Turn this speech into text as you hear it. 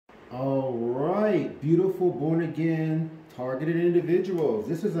right, beautiful born again targeted individuals.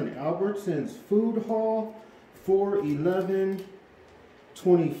 This is an Albertson's food haul for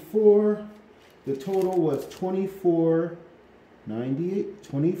 11/24. The total was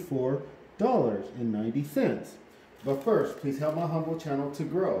 $24.90. But first, please help my humble channel to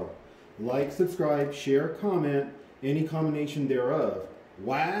grow. Like, subscribe, share, comment, any combination thereof.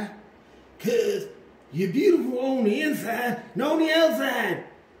 Why? Cause you're beautiful on the inside and on the outside.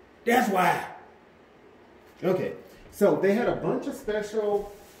 That's why. Okay, so they had a bunch of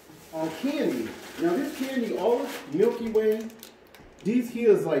special candy. Now this candy, all Milky Way, these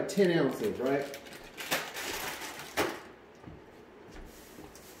here is like 10 ounces, right?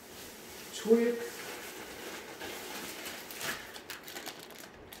 Twix.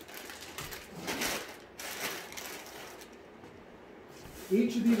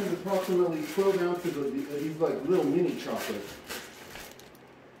 Each of these is approximately 12 ounces of these like little mini chocolates.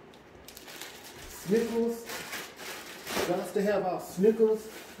 Snickers. Got to have our Snickers.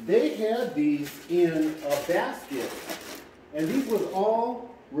 They had these in a basket. And these was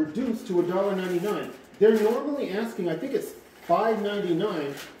all reduced to $1.99. They're normally asking, I think it's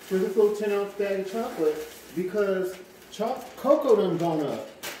 $5.99 for this little 10-ounce bag of chocolate because cocoa done gone up.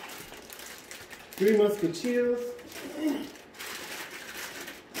 Three Musketeers.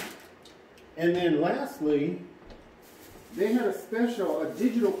 And then lastly, they had a special, a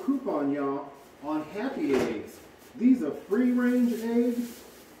digital coupon, y'all, on Happy Eggs. These are free-range eggs,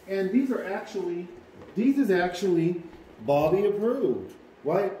 and these is actually Bobby approved,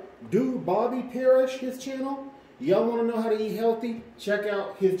 right? Dude, Bobby Parrish, his channel. Y'all want to know how to eat healthy? Check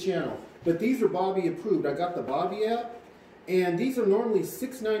out his channel. But these are Bobby approved. I got the Bobby app, and these are normally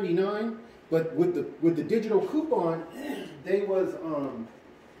 $6.99, but with the digital coupon, they was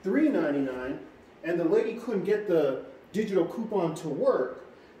 $3.99, and the lady couldn't get the digital coupon to work,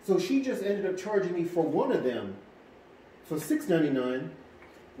 so she just ended up charging me for one of them for $6.99,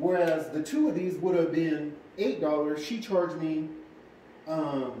 whereas the two of these would have been $8. She charged me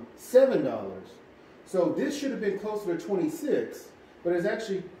 $7. So this should have been closer to $26, but it's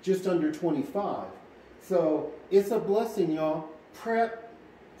actually just under $25. So it's a blessing, y'all. Prep,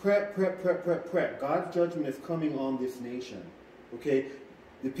 prep, prep, prep, prep, prep. God's judgment is coming on this nation. Okay?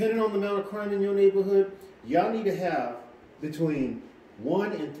 Depending on the amount of crime in your neighborhood, y'all need to have between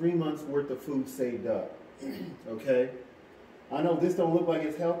 1 and 3 months worth of food saved up. Okay? I know this don't look like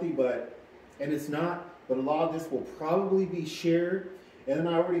it's healthy, and it's not, but a lot of this will probably be shared. And then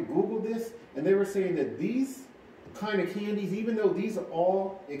I already Googled this, and they were saying that these kind of candies, even though these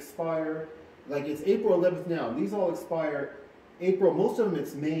all expire, like it's April 11th now, these all expire April, most of them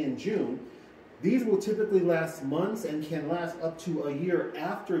it's May and June. These will typically last months and can last up to a year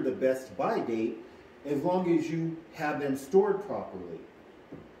after the best buy date, as long as you have them stored properly.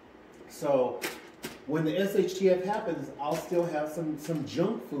 So when the SHTF happens, I'll still have some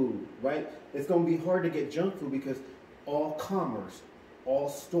junk food, right? It's going to be hard to get junk food because all commerce, all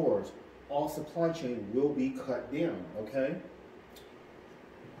stores, all supply chain will be cut down, okay?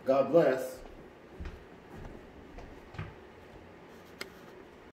 God bless.